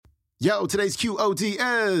Yo, today's QOD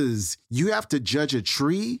is you have to judge a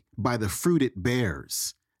tree by the fruit it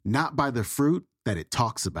bears, not by the fruit that it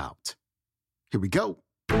talks about. Here we go.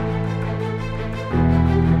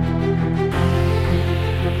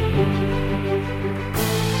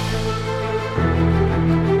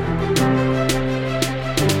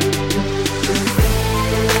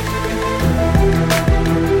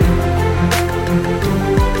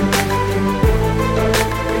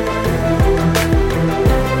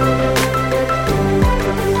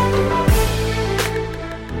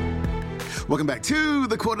 Welcome back to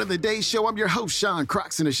the Quote of the Day Show. I'm your host, Sean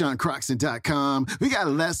Croxton of SeanCroxton.com. We got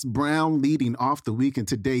Les Brown leading off the week, and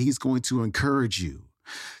today he's going to encourage you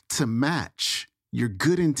to match your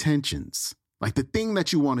good intentions, like the thing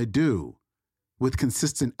that you want to do, with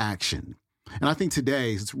consistent action. And I think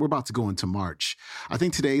today, since we're about to go into March, I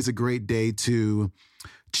think today is a great day to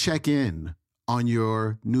check in on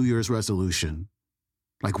your New Year's resolution.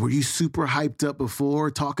 Like, were you super hyped up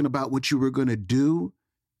before talking about what you were going to do?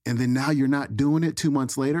 And then now you're not doing it 2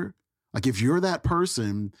 months later? Like, if you're that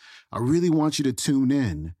person, I really want you to tune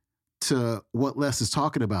in to what Les is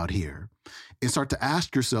talking about here and start to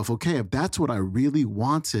ask yourself, okay, if that's what I really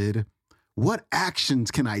wanted, what actions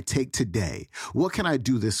can I take today? What can I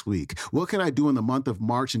do this week? What can I do in the month of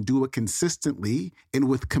March and do it consistently and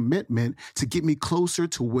with commitment to get me closer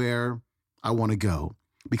to where I want to go?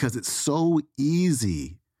 Because it's so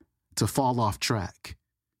easy to fall off track.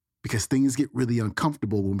 Because things get really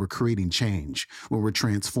uncomfortable when we're creating change, when we're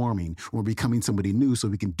transforming, when we're becoming somebody new so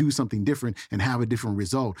we can do something different and have a different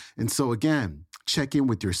result. And so again, check in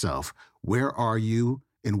with yourself. Where are you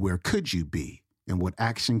and where could you be? And what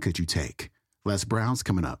action could you take? Les Brown's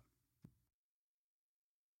coming up.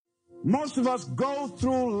 Most of us go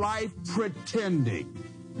through life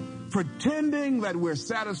pretending that we're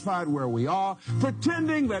satisfied where we are,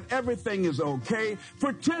 pretending that everything is okay,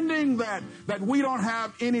 pretending that we don't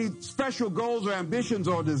have any special goals or ambitions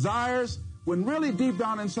or desires, when really deep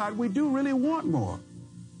down inside we do really want more.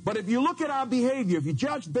 But if you look at our behavior, if you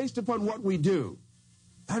judge based upon what we do,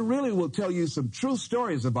 that really will tell you some true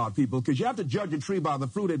stories about people, because you have to judge a tree by the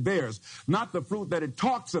fruit it bears, not the fruit that it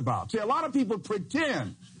talks about. See, a lot of people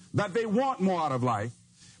pretend that they want more out of life,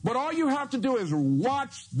 but all you have to do is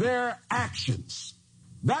watch their actions.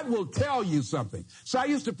 That will tell you something. So I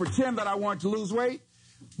used to pretend that I wanted to lose weight,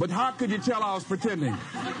 but how could you tell I was pretending?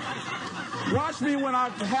 Watch me when I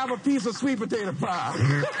have a piece of sweet potato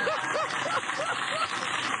pie.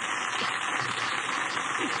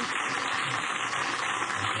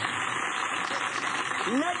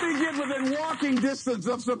 Let me get within walking distance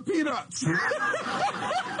of some peanuts.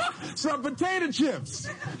 Some potato chips.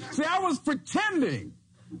 See, I was pretending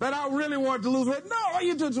that I really wanted to lose weight. No, all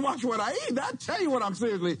you do is watch what I eat. I tell you what I'm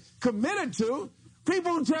seriously committed to.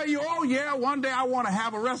 People who tell you, oh, yeah, one day I want to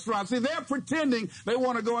have a restaurant. See, they're pretending they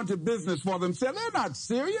want to go into business for themselves. They're not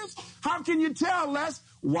serious. How can you tell, Les?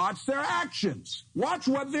 Watch their actions. Watch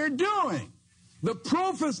what they're doing. The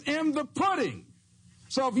proof is in the pudding.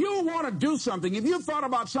 So if you want to do something, if you thought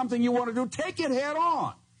about something you want to do, take it head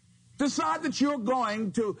on. Decide that you're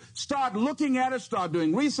going to start looking at it, start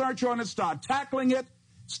doing research on it, start tackling it.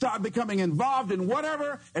 Start becoming involved in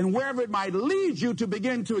whatever and wherever it might lead you to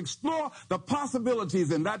begin to explore the possibilities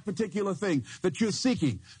in that particular thing that you're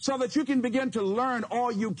seeking, so that you can begin to learn all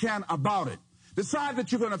you can about it. Decide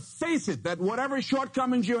that you're going to face it, that whatever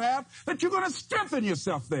shortcomings you have, that you're going to strengthen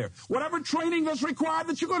yourself there. Whatever training that's required,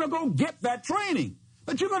 that you're going to go get that training,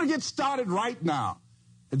 that you're going to get started right now.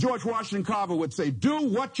 And George Washington Carver would say, do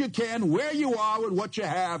what you can, where you are with what you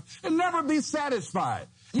have, and never be satisfied.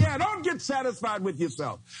 Yeah, don't get satisfied with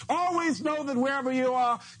yourself. Always know that wherever you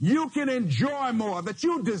are, you can enjoy more, that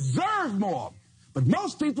you deserve more. But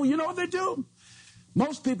most people, you know what they do?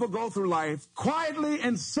 Most people go through life quietly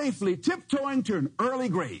and safely, tiptoeing to an early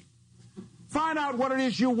grave. Find out what it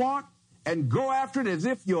is you want and go after it as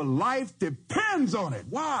if your life depends on it.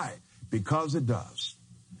 Why? Because it does.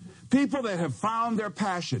 People that have found their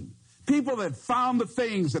passion, people that found the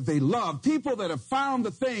things that they love, people that have found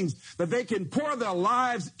the things that they can pour their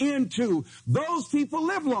lives into, those people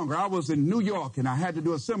live longer. I was in New York, and I had to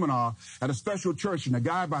do a seminar at a special church, and a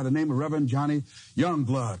guy by the name of Reverend Johnny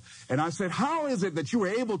Youngblood. And I said, how is it that you were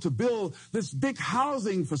able to build this big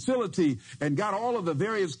housing facility and got all of the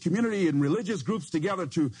various community and religious groups together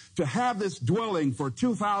to have this dwelling for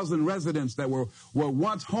 2,000 residents that were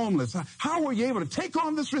once homeless? How were you able to take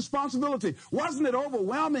on this responsibility? Wasn't it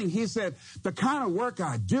overwhelming? He said, the kind of work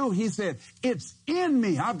I do, he said, it's in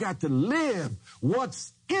me. I've got to live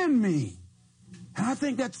what's in me. And I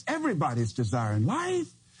think that's everybody's desire in life.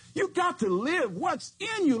 You got to live what's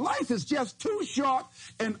in you. Life is just too short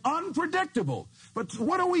and unpredictable. But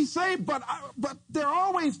what do we say? But there'll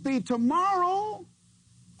always be tomorrow.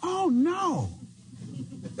 Oh, no.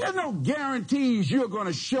 There's no guarantees you're going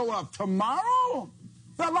to show up tomorrow.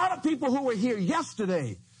 There are a lot of people who were here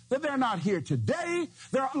yesterday that they're not here today.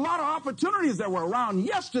 There are a lot of opportunities that were around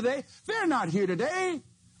yesterday. They're not here today.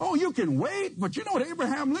 Oh, you can wait, but you know what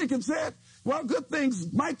Abraham Lincoln said? Well, good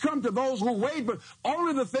things might come to those who wait, but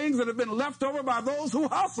only the things that have been left over by those who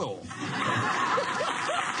hustle.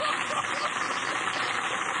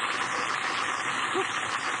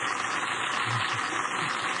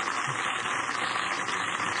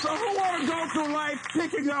 So who want to go through life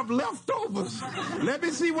picking up leftovers? Let me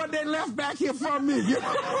see what they left back here for me.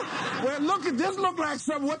 Well, look at this. Look like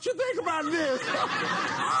something. What you think about this?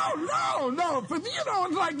 Oh, no. But you know,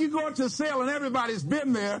 it's like you go to sale and everybody's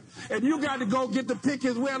been there, and you got to go get the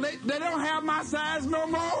pickers. Well, they don't have my size no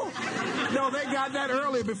more. No, they got that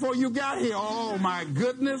early before you got here. Oh, my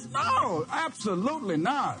goodness. No, absolutely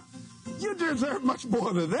not. You deserve much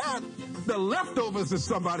more than that. The leftovers that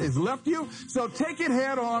somebody's left you. So take it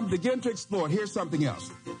head on, begin to explore. Here's something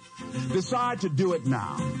else. Decide to do it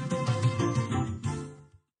now.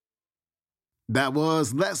 That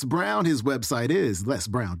was Les Brown. His website is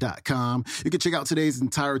lesbrown.com. You can check out today's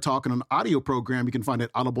entire talk on an audio program. You can find it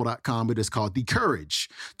at audible.com. It is called The Courage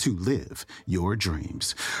to Live Your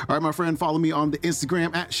Dreams. All right, my friend, follow me on the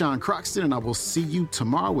Instagram at Sean Croxton, and I will see you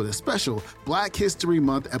tomorrow with a special Black History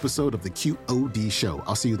Month episode of the QOD Show.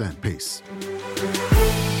 I'll see you then. Peace.